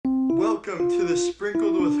Welcome to the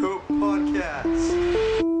Sprinkled with Hope podcast.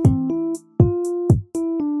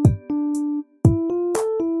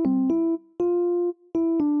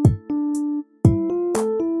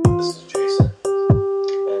 This is Jason.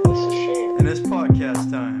 And this is Shane. And it's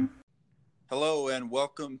podcast time. Hello and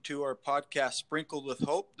welcome to our podcast Sprinkled with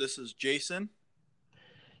Hope. This is Jason.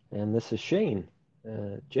 And this is Shane.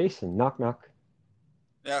 Jason, knock knock.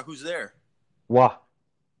 Yeah, who's there? Wah.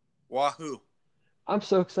 Wahoo. I'm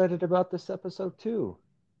so excited about this episode too.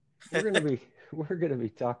 We're gonna be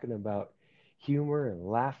talking about humor and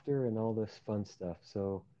laughter and all this fun stuff.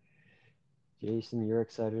 So Jason, you're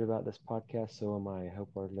excited about this podcast, so am I. I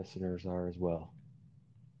hope our listeners are as well.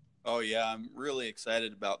 Oh yeah, I'm really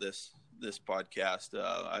excited about this podcast.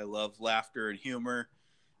 I love laughter and humor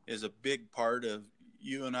is a big part of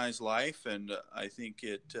you and I's life, and I think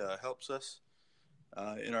it helps us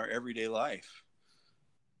in our everyday life.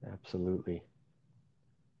 Absolutely.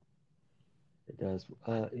 It does.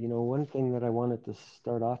 One thing that I wanted to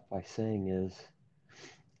start off by saying is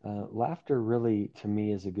laughter really, to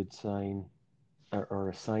me, is a good sign or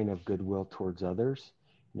a sign of goodwill towards others.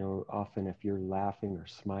 You know, often if you're laughing or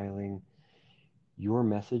smiling, your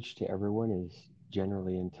message to everyone is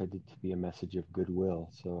generally intended to be a message of goodwill.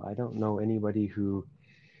 So I don't know anybody who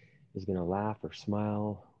is going to laugh or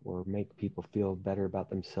smile or make people feel better about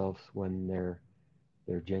themselves when they're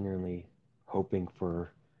genuinely hoping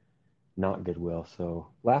for not goodwill. So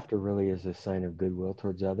laughter really is a sign of goodwill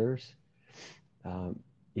towards others.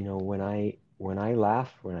 When I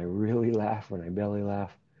laugh, when I really laugh, when I belly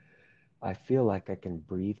laugh, I feel like I can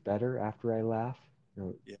breathe better after I laugh.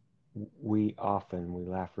 Yeah. We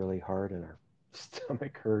laugh really hard and our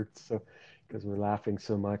stomach hurts because we're laughing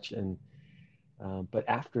so much. And but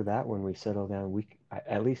after that, when we settle down,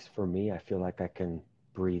 at least for me, I feel like I can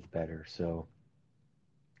breathe better. So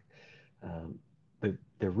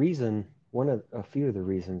the reason, a few of the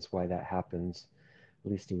reasons why that happens,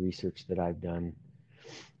 at least the research that I've done,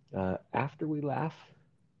 after we laugh,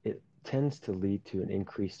 it tends to lead to an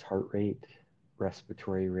increased heart rate,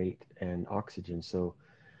 respiratory rate, and oxygen. So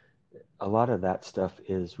a lot of that stuff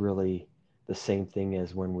is really the same thing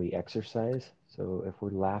as when we exercise. So if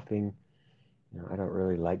we're laughing, I don't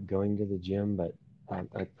really like going to the gym, but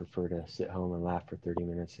I prefer to sit home and laugh for 30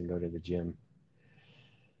 minutes and go to the gym.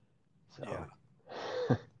 So. Yeah.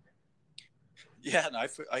 Yeah, and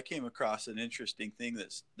I came across an interesting thing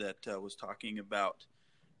that was talking about,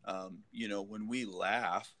 when we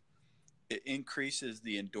laugh, it increases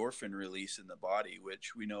the endorphin release in the body,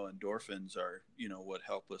 which we know endorphins are, what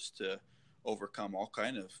help us to overcome all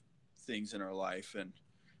kind of things in our life. And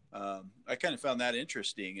I kind of found that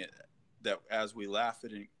interesting, that as we laugh,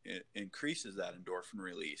 it increases that endorphin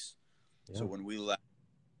release. Yeah. So when we laugh,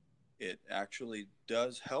 it actually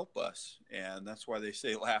does help us. And that's why they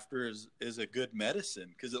say laughter is a good medicine,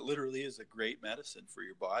 because it literally is a great medicine for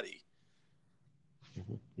your body.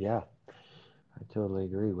 Yeah, I totally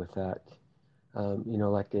agree with that.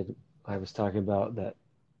 I was talking about that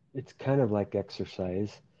it's kind of like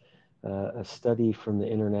exercise. A study from the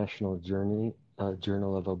International Journal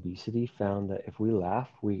of Obesity found that if we laugh,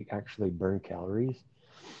 we actually burn calories.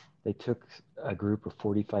 They took a group of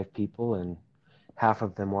 45 people and half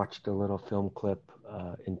of them watched a little film clip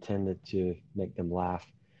intended to make them laugh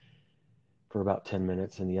for about 10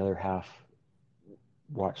 minutes, and the other half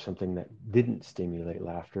watched something that didn't stimulate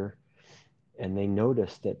laughter. And they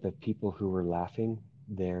noticed that the people who were laughing,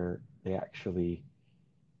 they actually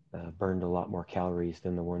burned a lot more calories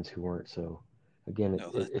than the ones who weren't. So again,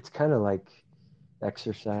 it's kind of like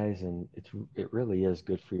exercise, and it really is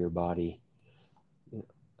good for your body.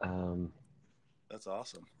 That's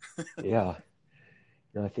awesome. Yeah.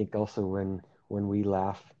 I think also when we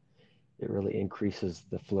laugh, it really increases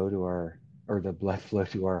the blood flow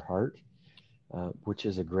to our heart, which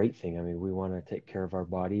is a great thing. I mean, we want to take care of our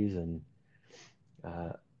bodies, and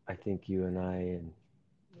I think you and I, and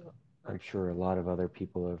I'm sure a lot of other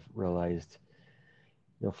people have realized,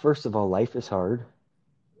 first of all, life is hard,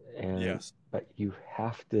 and yes, but you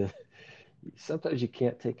have to. Sometimes you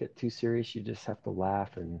can't take it too serious. You just have to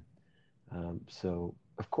laugh, and so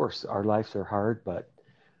of course our lives are hard, but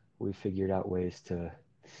we figured out ways to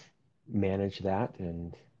manage that,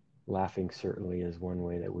 and laughing certainly is one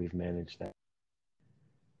way that we've managed that.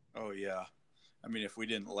 Oh yeah. I mean, if we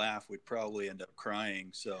didn't laugh, we'd probably end up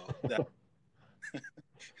crying. So I'd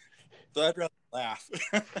rather laugh.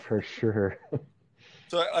 For sure.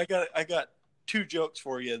 So I got two jokes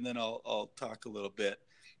for you, and then I'll talk a little bit.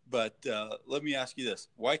 But let me ask you this: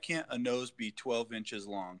 why can't a nose be 12 inches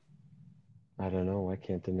long? I don't know. Why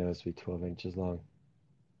can't the nose be 12 inches long?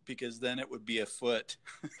 Because then it would be a foot.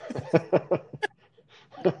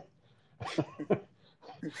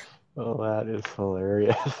 Oh, that is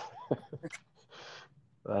hilarious.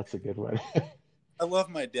 That's a good one. I love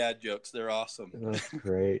my dad jokes. They're awesome. That's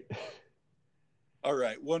great. All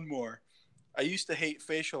right, one more. I used to hate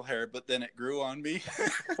facial hair, but then it grew on me.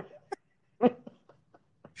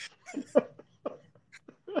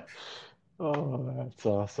 Oh, that's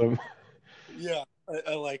awesome. Yeah,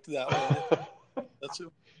 I liked that one. That's a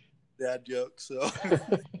dad joke. So,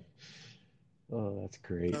 Oh, that's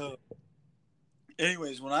great. uh,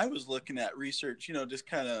 anyways, when I was looking at research, just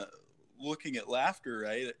kind of looking at laughter,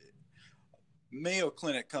 right? Mayo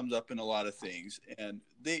Clinic comes up in a lot of things, and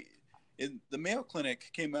the Mayo Clinic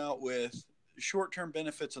came out with short-term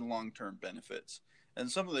benefits and long-term benefits. And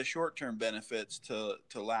some of the short-term benefits to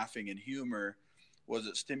laughing and humor was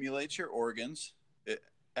it stimulates your organs, it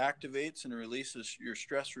activates and releases your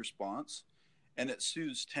stress response, and it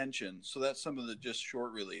soothes tension. So that's some of the just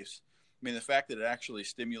short reliefs. I mean, the fact that it actually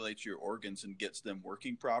stimulates your organs and gets them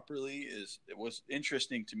working properly it was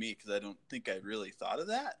interesting to me because I don't think I really thought of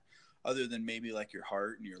that, other than maybe like your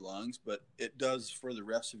heart and your lungs, but it does for the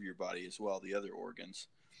rest of your body as well, the other organs.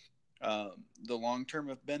 The long term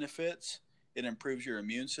of benefits, it improves your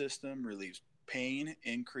immune system, relieves pain,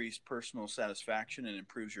 increased personal satisfaction, and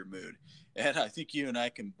improves your mood. And I think you and I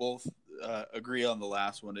can both agree on the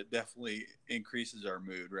last one. It definitely increases our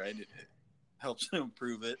mood, right? It helps to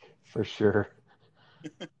improve it. For sure.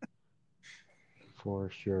 For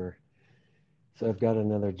sure. So I've got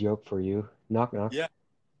another joke for you. Knock, knock. Yeah.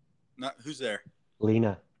 Not who's there?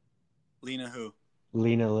 Lena. Lena who?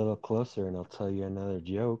 Lean a little closer and I'll tell you another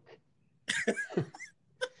joke.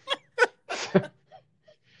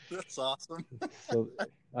 That's awesome. So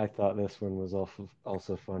I thought this one was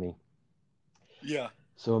also funny. Yeah.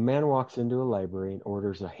 So a man walks into a library and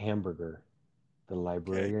orders a hamburger. The Okay.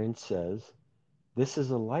 librarian says, "This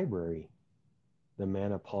is a library." The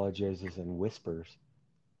man apologizes and whispers,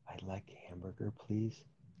 "I'd like a hamburger, please."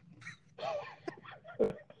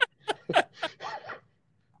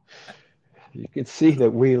 You can see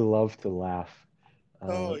that we love to laugh. Uh,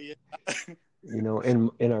 Oh yeah.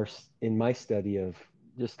 in my study of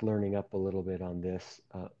just learning up a little bit on this,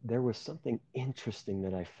 there was something interesting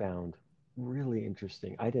that I found, really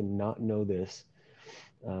interesting. I did not know this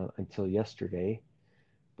until yesterday,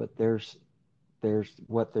 but there's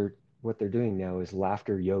what they're doing now is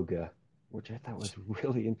laughter yoga, which I thought was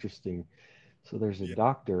really interesting. So there's a Yeah.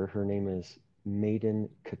 doctor, her name is Maiden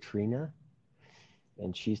Katrina,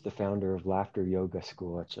 and she's the founder of Laughter Yoga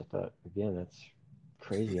School, which I thought, again, that's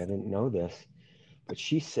crazy. I didn't know this. But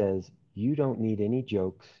she says you don't need any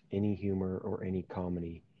jokes, any humor, or any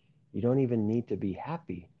comedy. You don't even need to be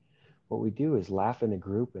happy. What we do is laugh in a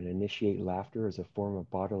group and initiate laughter as a form of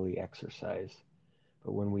bodily exercise.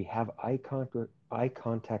 But when we have eye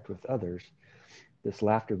contact with others, this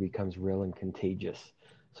laughter becomes real and contagious.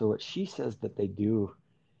 So what she says that they do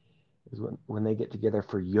is when they get together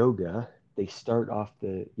for yoga, they start off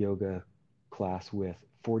the yoga class with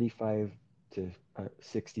 45 to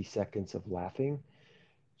 60 seconds of laughing.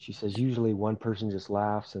 She says usually one person just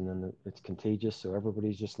laughs and then it's contagious, so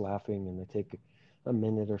everybody's just laughing and they take a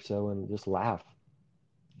minute or so and just laugh.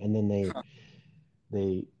 And then Huh.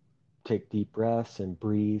 they take deep breaths and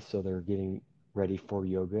breathe so they're getting ready for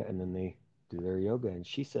yoga and then they do their yoga. And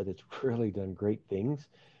she said it's really done great things.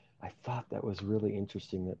 I thought that was really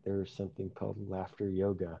interesting that there's something called laughter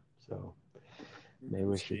yoga. So maybe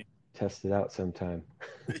we should Interesting. test it out sometime.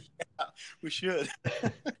 Yeah, we should.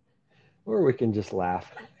 Or we can just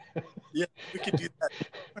laugh. Yeah, we could do that.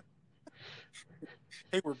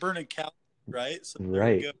 Hey, we're burning calories, right? So there we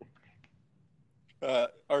Right. go.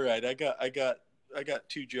 All right, I got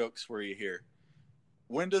two jokes for you here.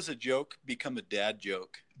 When does a joke become a dad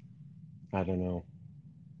joke? I don't know.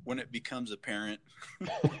 When it becomes apparent.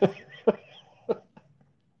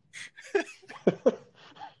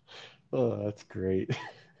 Oh, that's great.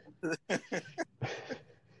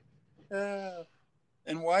 Uh,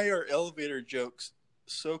 and why are elevator jokes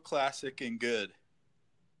so classic and good?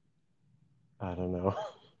 I don't know.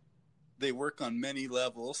 They work on many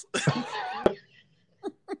levels.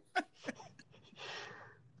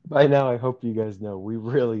 By now, I hope you guys know we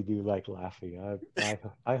really do like laughing.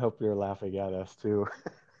 I hope you're laughing at us too.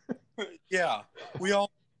 Yeah, we all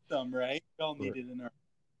need some, right? We all We're, need it in our.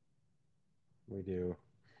 we do.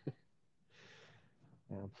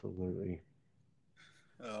 Absolutely.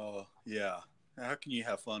 Oh, yeah. How can you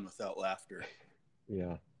have fun without laughter?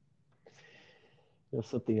 Yeah.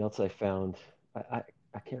 Something else I found, I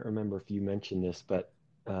can't remember if you mentioned this, but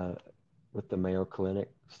uh, with the Mayo Clinic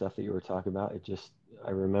stuff that you were talking about, I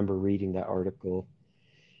remember reading that article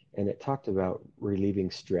and it talked about relieving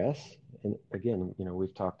stress. And again,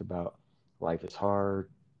 we've talked about life is hard,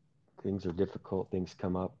 things are difficult, things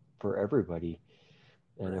come up for everybody.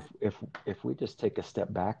 And Right. if we just take a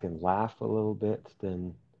step back and laugh a little bit,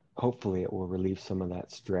 then hopefully it will relieve some of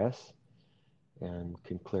that stress and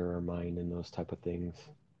can clear our mind and those type of things.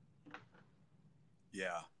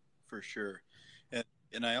 Yeah, for sure.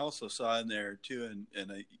 And I also saw in there too,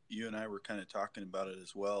 you and I were kind of talking about it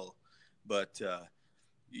as well. But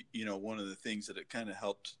one of the things that it kind of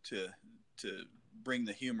helped to bring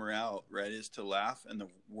the humor out, right, is to laugh, and the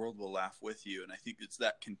world will laugh with you. And I think it's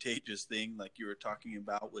that contagious thing, like you were talking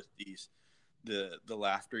about with the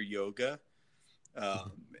laughter yoga.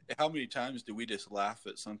 How many times do we just laugh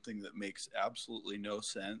at something that makes absolutely no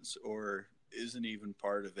sense or isn't even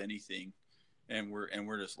part of anything, and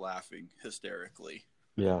we're just laughing hysterically?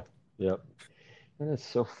 Yeah, yep. And it's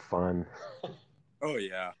so fun. Oh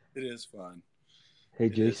yeah, it is fun. Hey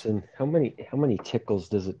It is. Jason, how many tickles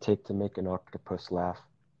does it take to make an octopus laugh?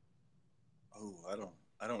 Oh,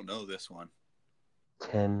 I don't know this one.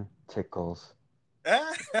 10 tickles.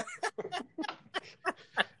 That's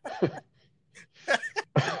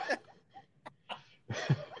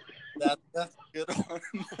a good one.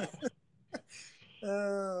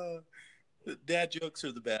 uh, Dad jokes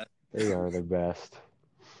are the best. They are the best.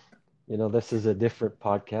 This is a different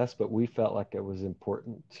podcast, but we felt like it was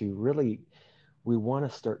important to really, we want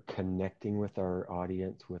to start connecting with our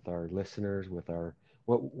audience, with our listeners, with our,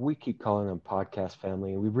 what we keep calling them podcast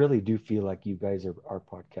family. And we really do feel like you guys are our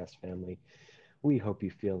podcast family. We hope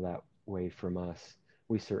you feel that way from us.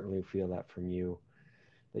 We certainly feel that from you,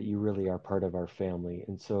 that you really are part of our family.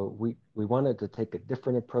 And so we wanted to take a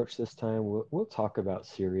different approach this time. We'll talk about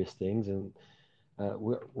serious things, and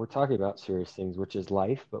we're talking about serious things, which is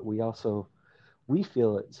life, but we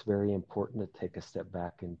feel it's very important to take a step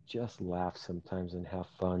back and just laugh sometimes and have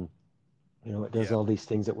fun. It does Yeah, all these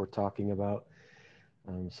things that we're talking about.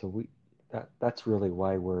 So that's really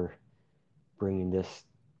why we're bringing this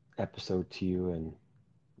episode to you, and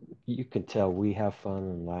you can tell we have fun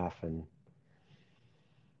and laugh, and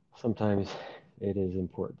sometimes it is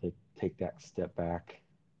important to take that step back.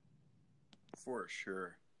 for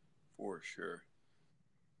sure, for sure.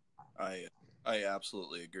 I I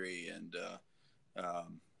absolutely agree, and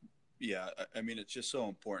yeah, I mean it's just so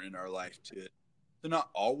important in our life to not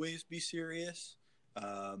always be serious,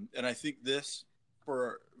 and I think this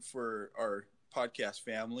for our podcast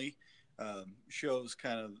family shows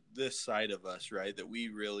kind of this side of us, right? That we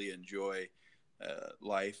really enjoy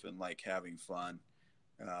life and like having fun.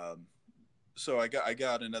 Um, so I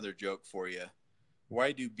got another joke for you.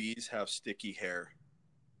 Why do bees have sticky hair?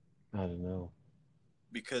 I don't know.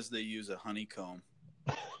 Because they use a honeycomb.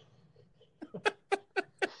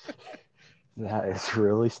 That is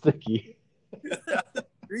really sticky.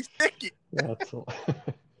 Very sticky. That's oh,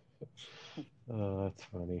 that's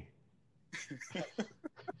funny.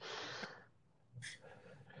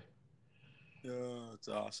 Oh, it's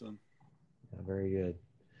awesome. Yeah, very good.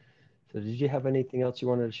 So, did you have anything else you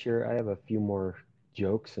wanted to share? I have a few more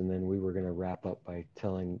jokes, and then we were going to wrap up by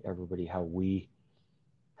telling everybody how we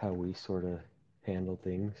sort of handle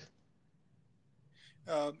things.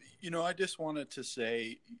 I just wanted to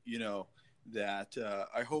say, that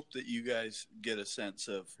I hope that you guys get a sense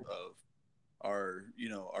of our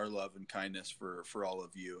love and kindness for all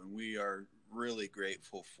of you, and we are really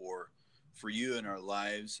grateful for you in our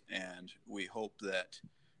lives, and we hope that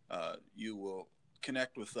you will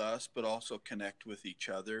connect with us, but also connect with each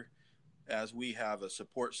other as we have a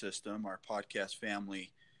support system, our podcast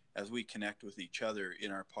family, as we connect with each other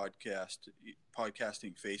in our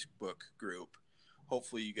podcasting Facebook group.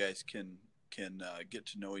 Hopefully, you guys can get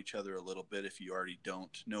to know each other a little bit if you already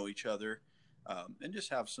don't know each other, and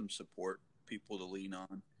just have some support people to lean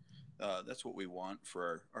on. That's what we want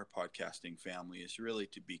for our podcasting family, is really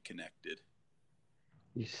to be connected.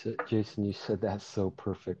 Jason, you said that so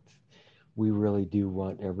perfect. We really do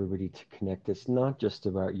want everybody to connect. It's not just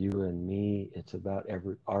about you and me. It's about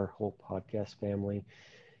our whole podcast family.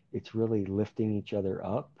 It's really lifting each other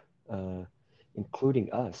up, uh,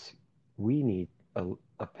 including us. We need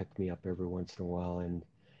a pick me up every once in a while, and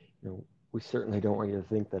we certainly don't want you to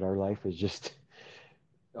think that our life is just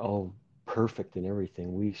all perfect and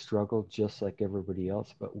everything. We struggle just like everybody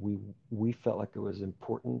else, but we felt like it was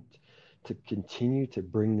important to continue to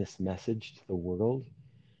bring this message to the world,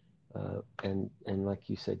 and like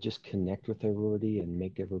you said, just connect with everybody and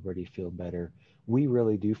make everybody feel better. We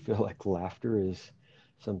really do feel like laughter is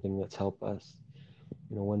something that's helped us.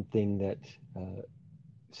 One thing that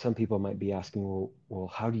some people might be asking, well,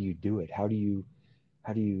 how do you do it? How do you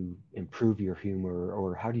improve your humor,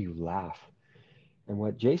 or how do you laugh? And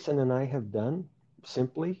what Jason and I have done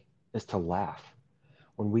simply is to laugh.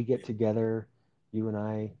 When we get together, you and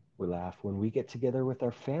I, we laugh. When we get together with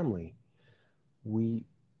our family, we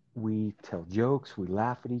tell jokes, we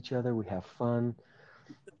laugh at each other, we have fun.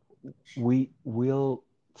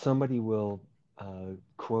 Somebody will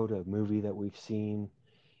quote a movie that we've seen,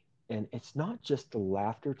 and it's not just the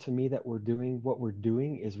laughter to me that we're doing. What we're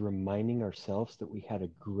doing is reminding ourselves that we had a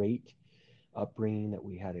great upbringing, that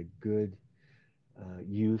we had a good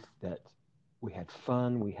youth, that we had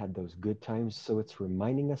fun, we had those good times. So it's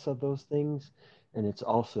reminding us of those things, and it's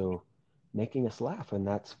also making us laugh, and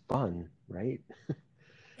that's fun, right?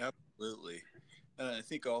 Absolutely. And I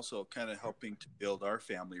think also kind of helping to build our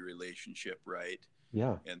family relationship, right?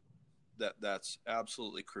 Yeah. And that's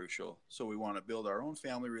absolutely crucial. So we want to build our own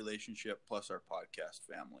family relationship plus our podcast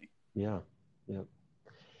family. Yeah. Yep.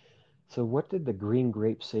 So what did the green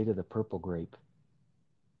grape say to the purple grape?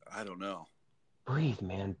 I don't know. Breathe,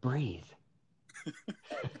 man, breathe.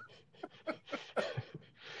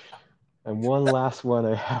 And one last one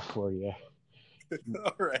I have for you.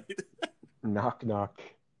 All right. Knock, knock.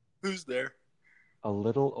 Who's there? A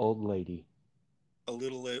little old lady. A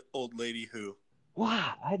little old lady who?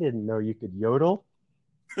 Wow, I didn't know you could yodel.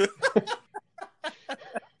 I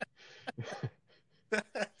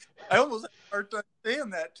almost had a hard time saying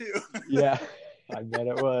that too. Yeah, I bet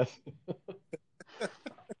it was.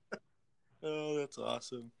 Oh, that's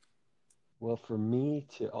awesome. Well, for me,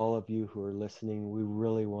 to all of you who are listening, we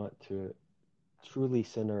really want to truly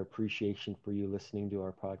send our appreciation for you listening to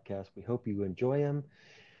our podcast. We hope you enjoy them.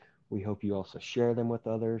 We hope you also share them with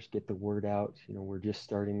others, get the word out. We're just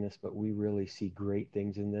starting this, but we really see great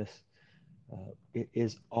things in this. It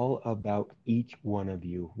is all about each one of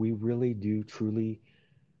you. We really do truly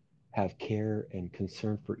have care and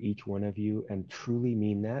concern for each one of you, and truly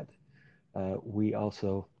mean that. We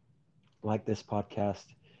also, like this podcast,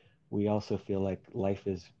 we also feel like life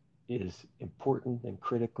is important and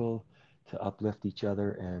critical to uplift each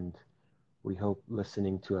other, and we hope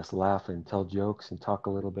listening to us laugh and tell jokes and talk a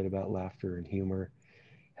little bit about laughter and humor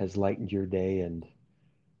has lightened your day, and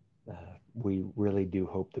we really do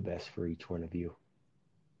hope the best for each one of you.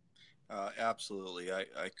 Absolutely.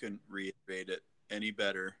 I couldn't reiterate it any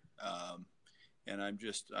better. And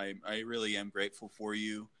I really am grateful for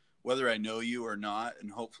you, whether I know you or not, and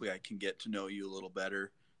hopefully I can get to know you a little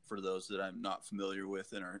better for those that I'm not familiar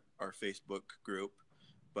with in our Facebook group.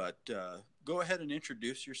 But go ahead and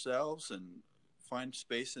introduce yourselves and find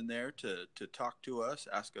space in there to talk to us,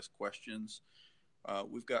 ask us questions.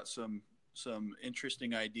 We've got some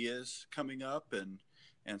interesting ideas coming up,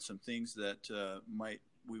 and some things that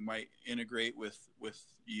we might integrate with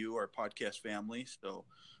you, our podcast family. So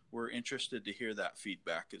we're interested to hear that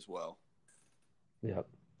feedback as well. Yep.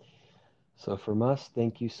 So from us,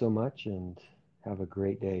 thank you so much, and have a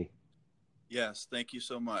great day. Yes, thank you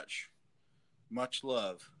so much. Much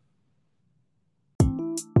love.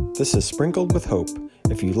 This is Sprinkled with Hope.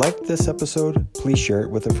 If you liked this episode, please share it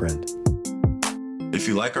with a friend. If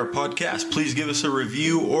you like our podcast, please give us a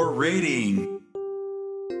review or rating.